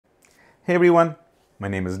Hey everyone, my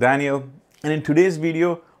name is Daniel, and in today's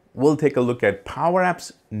video, we'll take a look at Power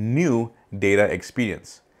App's new data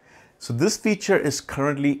experience. So this feature is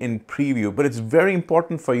currently in preview, but it's very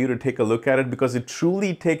important for you to take a look at it because it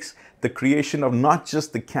truly takes the creation of not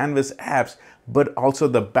just the Canvas apps, but also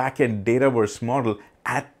the backend Dataverse model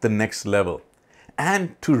at the next level.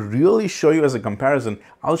 And to really show you as a comparison,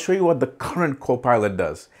 I'll show you what the current Copilot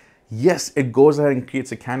does. Yes, it goes ahead and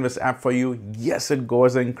creates a Canvas app for you. Yes, it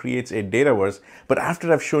goes ahead and creates a Dataverse. But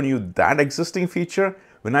after I've shown you that existing feature,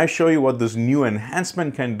 when I show you what this new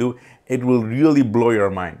enhancement can do, it will really blow your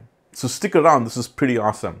mind. So stick around, this is pretty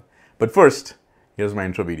awesome. But first, here's my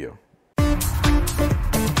intro video.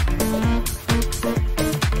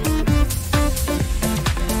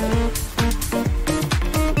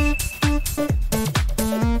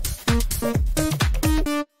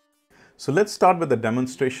 So let's start with a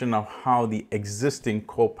demonstration of how the existing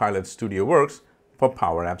Copilot Studio works for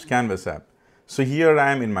Power Apps Canvas app. So here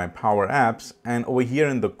I am in my Power Apps, and over here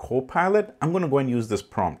in the Copilot, I'm going to go and use this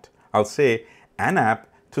prompt. I'll say an app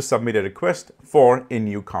to submit a request for a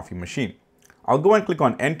new coffee machine. I'll go and click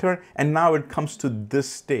on enter, and now it comes to this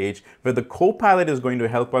stage where the Copilot is going to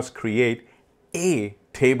help us create a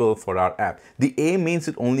table for our app. The A means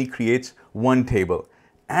it only creates one table.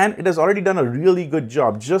 And it has already done a really good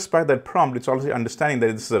job. Just by that prompt, it's already understanding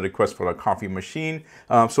that this is a request for a coffee machine.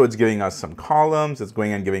 So it's giving us some columns, it's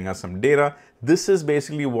going and giving us some data. This is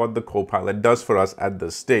basically what the Copilot does for us at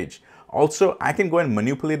this stage. Also, I can go and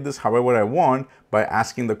manipulate this however I want by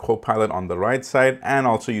asking the Copilot on the right side and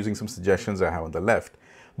also using some suggestions I have on the left.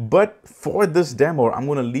 But for this demo, I'm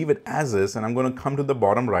going to leave it as is, and I'm going to come to the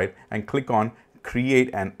bottom right and click on Create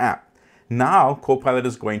an App. Now, Copilot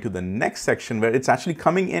is going to the next section where it's actually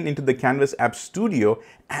coming into the Canvas App Studio,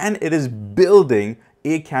 and it is building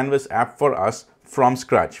a Canvas app for us from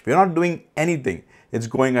scratch. We're not doing anything. It's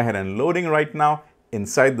going ahead and loading right now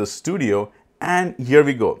inside the studio, and here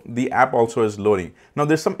we go. The app also is loading. Now,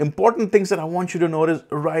 there's some important things that I want you to notice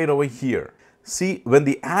right over here. See, when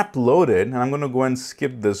the app loaded, and I'm going to go and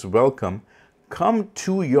skip this welcome, come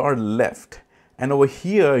to your left, and over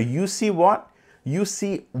here, you see what? You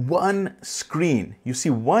see one screen. You see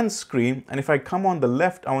one screen, and if I come on the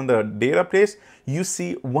left on the data place, you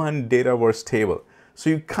see one Dataverse table. So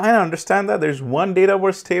you kind of understand that there's one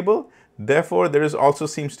Dataverse table, therefore there is also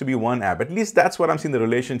seems to be one app. At least that's what I'm seeing the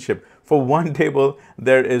relationship. For one table,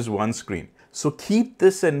 there is one screen. So keep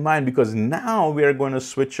this in mind because now we are going to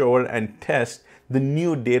switch over and test the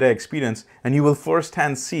new data experience, and you will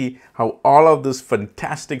firsthand see how all of this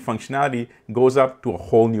fantastic functionality goes up to a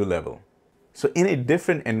whole new level. So in a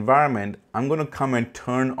different environment, I'm going to come and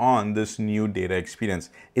turn on this new data experience.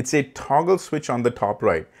 It's a toggle switch on the top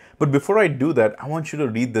right. But before I do that, I want you to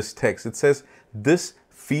read this text. It says, this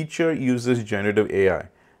feature uses generative AI.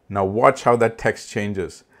 Now watch how that text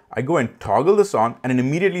changes. I go and toggle this on, and it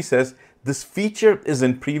immediately says, this feature is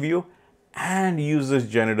in preview and uses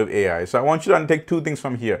generative AI. So I want you to take two things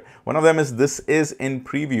from here. One of them is this is in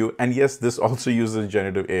preview, and yes, this also uses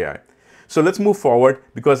generative AI. So let's move forward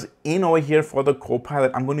because in over here for the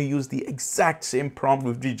Copilot, I'm going to use the exact same prompt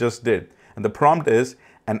which we just did. And the prompt is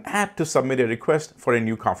an app to submit a request for a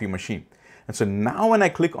new coffee machine. And so now when I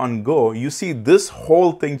click on go, you see this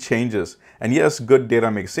whole thing changes. And yes, good data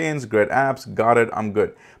makes sense, great apps, got it, I'm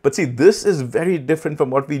good. But see, this is very different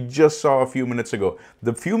from what we just saw a few minutes ago.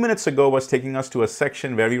 The few minutes ago was taking us to a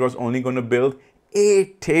section where we was only going to build a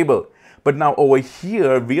table. But now over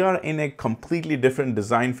here, we are in a completely different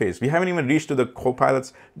design phase. We haven't even reached to the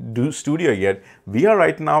Copilot's studio yet. We are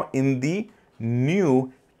right now in the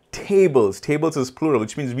new tables. Tables is plural,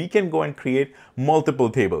 which means we can go and create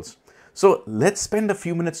multiple tables. So let's spend a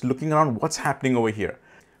few minutes looking around what's happening over here.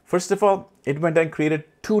 First of all, it went and created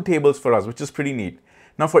two tables for us, which is pretty neat.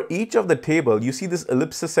 Now for each of the table, you see this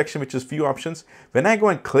ellipsis section, which is few options. When I go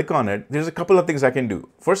and click on it, there's a couple of things I can do.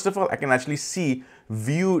 First of all, I can actually see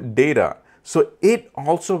view data. So it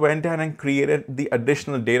also went ahead and created the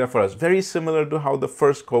additional data for us, very similar to how the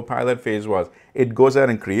first Copilot phase was. It goes ahead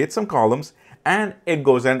and creates some columns, and it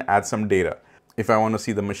goes and adds some data. If I want to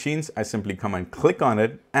see the machines, I simply come and click on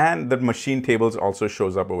it, and the machine tables also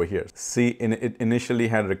shows up over here. See, it initially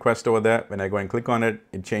had request over there. When I go and click on it,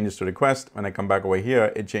 it changes to request. When I come back over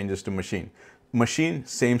here, it changes to machine. Machine,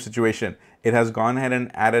 same situation. It has gone ahead and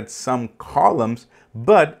added some columns,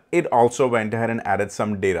 but it also went ahead and added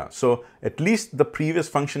some data. So at least the previous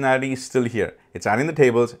functionality is still here. It's adding the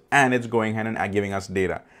tables and it's going ahead and giving us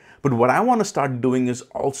data. But what I want to start doing is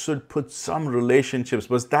also put some relationships,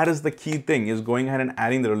 because that is the key thing, is going ahead and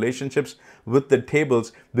adding the relationships with the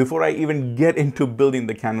tables before I even get into building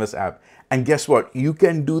the Canvas app. And guess what? You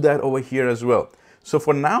can do that over here as well. So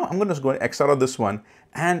for now, I'm going to go X out of this one,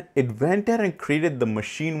 and it went ahead and created the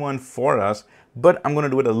machine one for us, but I'm going to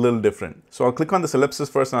do it a little different. So I'll click on this ellipsis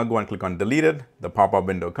first, and I'll go and click on delete it. The pop-up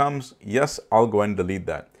window comes. Yes, I'll go and delete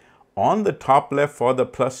that. On the top left for the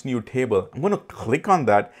plus new table, I'm going to click on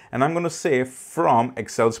that, and I'm going to say from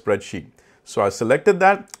Excel spreadsheet. So I selected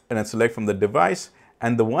that, and I select from the device,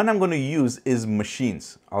 and the one I'm going to use is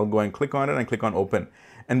machines. I'll go and click on it and click on open.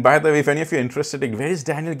 And by the way, if any of you are interested, like, where is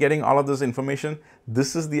Daniel getting all of this information?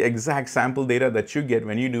 This is the exact sample data that you get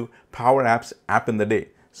when you do Power Apps app in the day.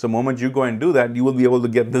 So the moment you go and do that, you will be able to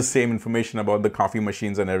get the same information about the coffee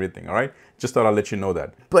machines and everything, all right? Just thought I'll let you know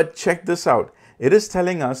that. But check this out. It is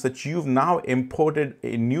telling us that you've now imported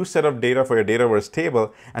a new set of data for your Dataverse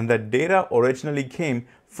table, and that data originally came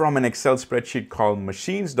from an Excel spreadsheet called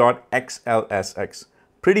machines.xlsx.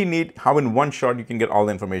 Pretty neat how in one shot you can get all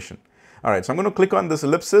the information. All right, so I'm going to click on this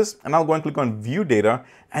ellipsis, and I'll go and click on view data,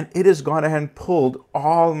 and it has gone ahead and pulled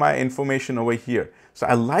all my information over here. So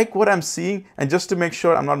I like what I'm seeing, and just to make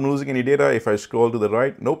sure I'm not losing any data, if I scroll to the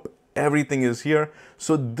right, nope, everything is here.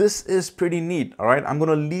 So this is pretty neat. All right, I'm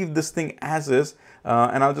going to leave this thing as is,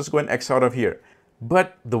 and I'll just go and X out of here.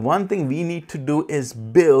 But the one thing we need to do is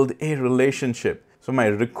build a relationship. So my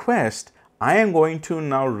request, I am going to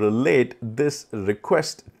now relate this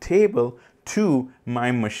request table to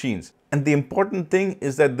my machines. And the important thing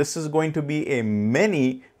is that this is going to be a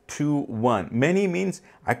many to one. Many means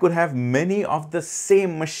I could have many of the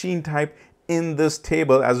same machine type in this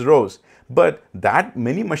table as rows, but that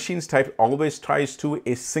many machines type always tries to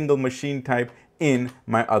a single machine type in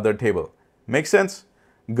my other table. Make sense?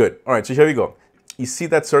 Good. All right, so here we go. You see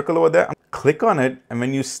that circle over there? Click on it, and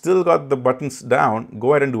when you still got the buttons down,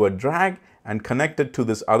 go ahead and do a drag and connect it to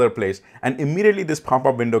this other place, and immediately this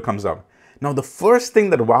pop-up window comes up. Now, the first thing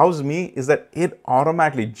that wows me is that it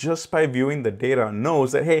automatically, just by viewing the data,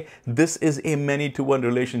 knows that, hey, this is a many-to-one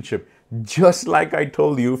relationship, just like I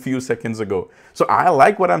told you a few seconds ago. So I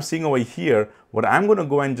like what I'm seeing over here. What I'm going to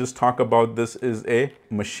go and just talk about this is a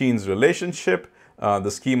machines relationship. The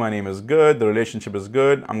schema name is good. The relationship is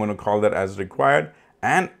good. I'm going to call that as required,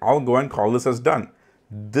 and I'll go and call this as done.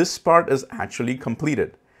 This part is actually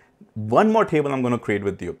completed. One more table I'm going to create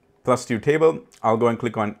with you. Plus new table, I'll go and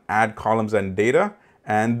click on add columns and data,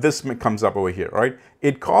 and this comes up over here, right?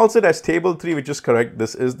 It calls it as table 3, which is correct.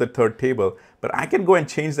 This is the third table, but I can go and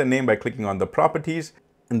change the name by clicking on the properties.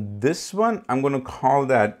 And this one, I'm going to call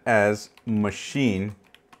that as machine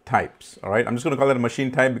types, all right? I'm just going to call it a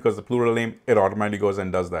machine type because the plural name, it automatically goes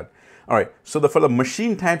and does that. All right, so for the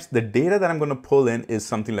machine types, the data that I'm going to pull in is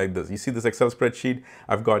something like this. You see this Excel spreadsheet?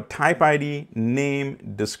 I've got type ID,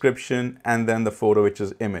 name, description, and then the photo, which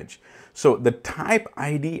is image. So the type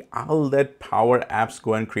ID, I'll let Power Apps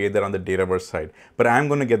go and create that on the Dataverse side. But I'm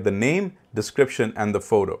going to get the name, description, and the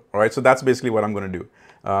photo. All right, so that's basically what I'm going to do.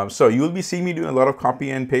 So you'll be seeing me doing a lot of copy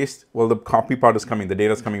and paste. Well, the copy part is coming. The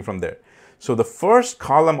data is coming from there. So the first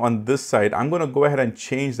column on this side, I'm going to go ahead and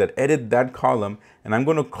change that, edit that column, and I'm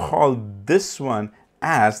going to call this one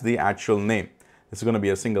as the actual name. This is going to be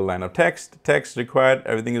a single line of text, text required,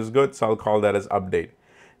 everything is good, so I'll call that as update.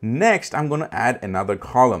 Next, I'm going to add another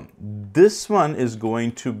column. This one is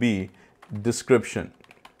going to be description.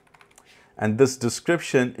 And this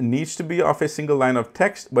description needs to be of a single line of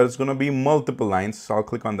text, but it's going to be multiple lines. So I'll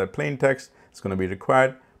click on that plain text. It's going to be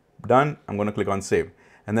required. Done. I'm going to click on save.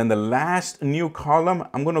 And then the last new column,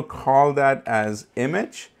 I'm going to call that as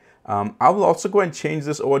image. I will also go and change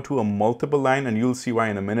this over to a multiple line, and you'll see why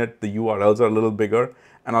in a minute. The URLs are a little bigger,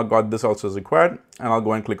 and I'll got this also as required, and I'll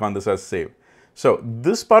go and click on this as save. So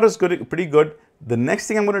this part is good, pretty good. The next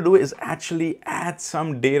thing I'm going to do is actually add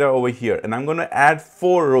some data over here, and I'm going to add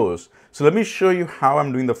 4 rows. So let me show you how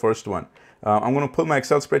I'm doing the first one. I'm going to pull my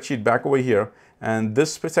Excel spreadsheet back over here, and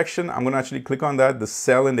this section, I'm going to actually click on that, the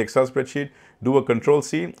cell in the Excel spreadsheet, do a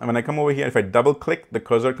Control-C, and when I come over here, if I double-click, the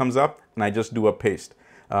cursor comes up, and I just do a paste.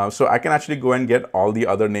 So I can actually go and get all the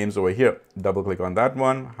other names over here. Double-click on that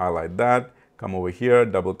one, highlight that, come over here,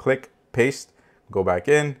 double-click, paste, go back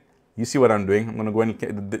in. You see what I'm doing. I'm going to go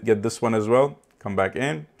and get this one as well, come back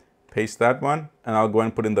in, paste that one, and I'll go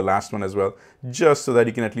and put in the last one as well, just so that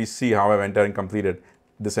you can at least see how I've entered and completed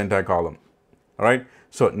this entire column. All right.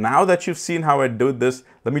 So now that you've seen how I do this,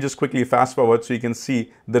 let me just quickly fast forward so you can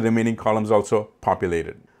see the remaining columns also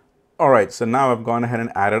populated. All right, so now I've gone ahead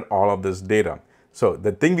and added all of this data. So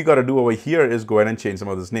the thing we got to do over here is go ahead and change some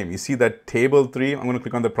of this name. You see that table 3, I'm going to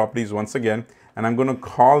click on the properties once again, and I'm going to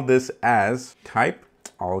call this as type.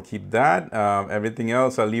 I'll keep that. Everything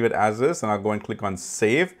else, I'll leave it as is, and I'll go and click on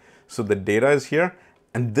save. So the data is here.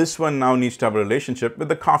 And this one now needs to have a relationship with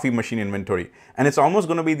the coffee machine inventory. And it's almost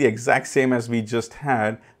going to be the exact same as we just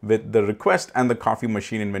had with the request and the coffee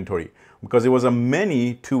machine inventory, because it was a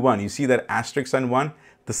many to one. You see that asterisk and one?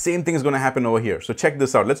 The same thing is going to happen over here. So check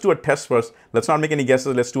this out. Let's do a test first. Let's not make any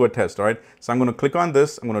guesses. Let's do a test, all right? So I'm going to click on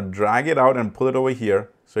this. I'm going to drag it out and pull it over here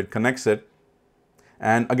so it connects it.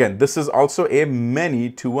 And again, this is also a many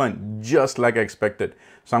to one, just like I expected.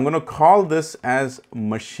 So I'm going to call this as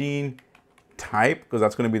machine type, because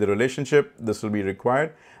that's going to be the relationship. This will be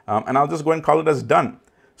required. And I'll just go and call it as done.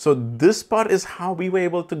 So this part is how we were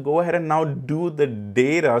able to go ahead and now do the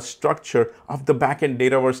data structure of the backend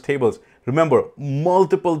Dataverse tables. Remember,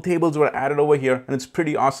 multiple tables were added over here, and it's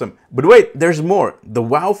pretty awesome. But wait, there's more. The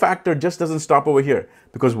wow factor just doesn't stop over here,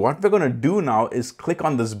 because what we're going to do now is click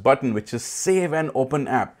on this button, which is Save and Open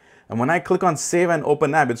App. And when I click on Save and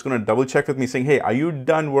Open App, it's going to double check with me saying, hey, are you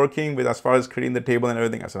done working with as far as creating the table and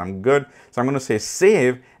everything? I said, I'm good. So I'm going to say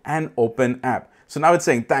Save and Open App. So now it's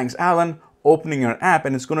saying, thanks, Alan, opening your app,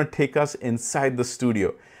 and it's going to take us inside the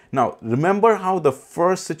studio. Now, remember how the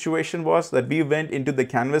first situation was that we went into the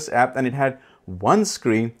Canvas app and it had one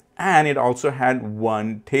screen and it also had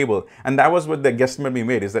one table. And that was what the guesstimate we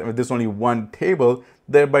made, is that if there's only one table,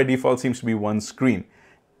 there by default seems to be one screen.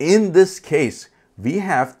 In this case, we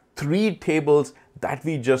have 3 tables that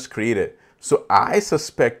we just created. So I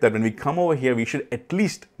suspect that when we come over here, we should at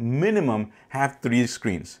least minimum have 3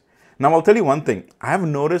 screens. Now, I'll tell you one thing. I've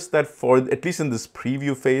noticed that for at least in this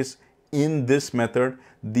preview phase, in this method,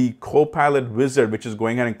 the Copilot wizard, which is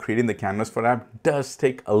going ahead and creating the canvas for app, does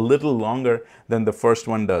take a little longer than the first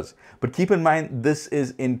one does. But keep in mind, this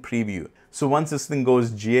is in preview. So once this thing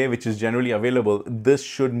goes GA, which is generally available, this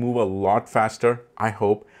should move a lot faster, I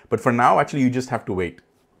hope. But for now, actually, you just have to wait.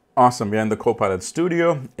 Awesome, we're in the Copilot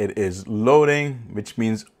Studio. It is loading, which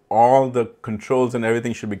means all the controls and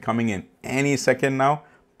everything should be coming in any second now.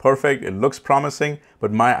 Perfect, it looks promising,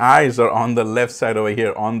 but my eyes are on the left side over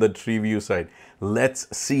here, on the tree view side. Let's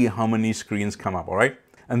see how many screens come up, all right?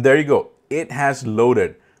 And there you go, it has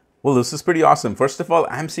loaded. Well, this is pretty awesome. First of all,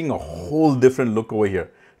 I'm seeing a whole different look over here.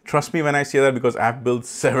 Trust me when I say that, because I've built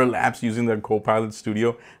several apps using the Copilot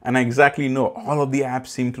Studio, and I exactly know all of the apps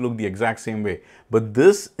seem to look the exact same way. But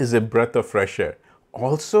this is a breath of fresh air.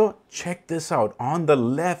 Also, check this out. On the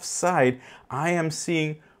left side, I am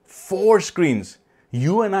seeing 4 screens.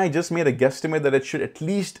 You and I just made a guesstimate that it should at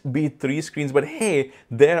least be 3 screens, but hey,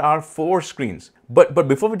 there are 4 screens. But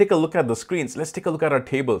before we take a look at the screens, let's take a look at our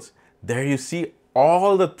tables. There you see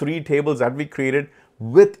all the 3 tables that we created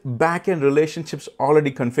with backend relationships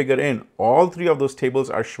already configured in. All 3 of those tables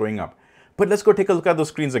are showing up. But let's go take a look at those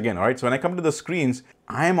screens again, all right? So when I come to the screens,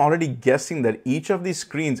 I am already guessing that each of these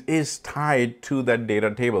screens is tied to that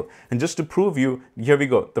data table. And just to prove you, here we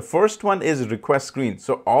go. The first one is request screen.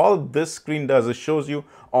 So all this screen does is shows you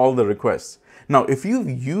all the requests. Now, if you've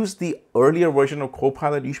used the earlier version of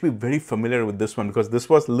Copilot, you should be very familiar with this one, because this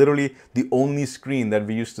was literally the only screen that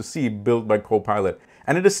we used to see built by Copilot.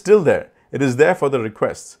 And it is still there. It is there for the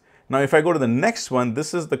requests. Now, if I go to the next one,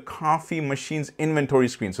 this is the coffee machines inventory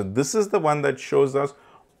screen. So this is the one that shows us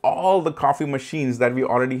all the coffee machines that we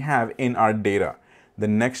already have in our data. The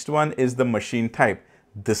next one is the machine type.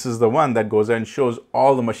 This is the one that goes and shows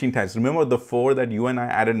all the machine types. Remember the 4 that you and I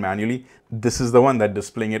added manually? This is the one that's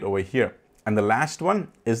displaying it over here. And the last one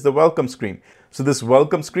is the welcome screen. So this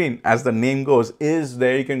welcome screen, as the name goes, is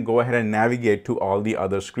there you can go ahead and navigate to all the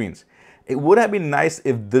other screens. It would have been nice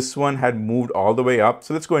if this one had moved all the way up.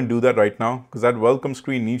 So let's go and do that right now, because that welcome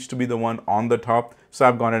screen needs to be the one on the top. So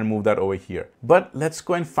I've gone and moved that over here. But let's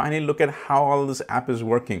go and finally look at how all this app is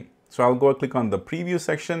working. So I'll go and click on the preview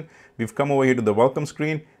section. We've come over here to the welcome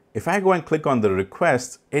screen. If I go and click on the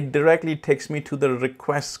requests, it directly takes me to the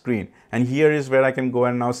request screen. And here is where I can go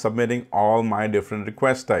and now submitting all my different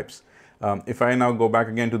request types. If I now go back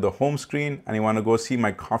again to the home screen and you want to go see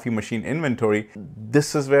my coffee machine inventory,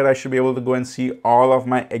 this is where I should be able to go and see all of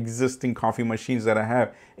my existing coffee machines that I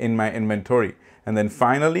have in my inventory. And then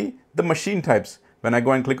finally, the machine types. When I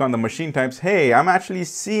go and click on the machine types, hey, I'm actually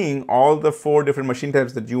seeing all the 4 different machine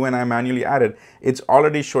types that you and I manually added. It's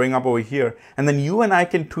already showing up over here. And then you and I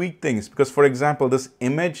can tweak things, because for example, this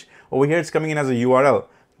image over here, it's coming in as a URL.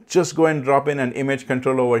 Just go and drop in an image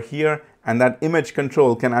control over here, and that image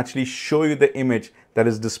control can actually show you the image that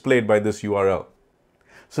is displayed by this URL.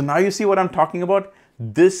 So now you see what I'm talking about?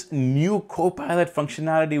 This new Copilot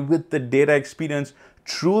functionality with the data experience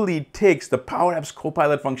truly takes the Power Apps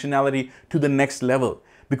Copilot functionality to the next level,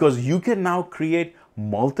 because you can now create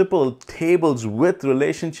multiple tables with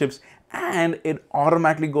relationships and it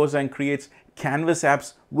automatically goes and creates Canvas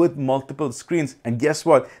apps with multiple screens. And guess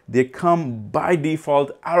what? They come by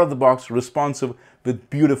default, out of the box, responsive with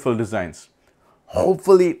beautiful designs.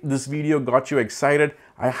 Hopefully this video got you excited.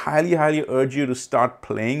 I highly urge you to start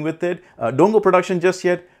playing with it. Don't go production just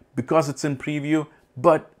yet because it's in preview,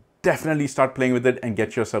 but definitely start playing with it and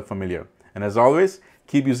get yourself familiar. And as always,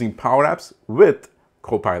 keep using Power Apps with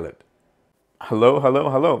Copilot.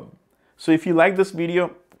 Hello. So if you like this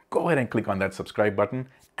video, go ahead and click on that subscribe button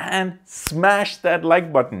and smash that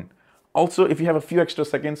like button. Also, if you have a few extra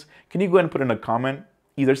seconds, can you go ahead and put in a comment?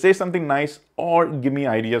 Either say something nice or give me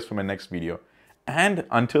ideas for my next video. And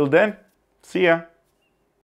until then, see ya.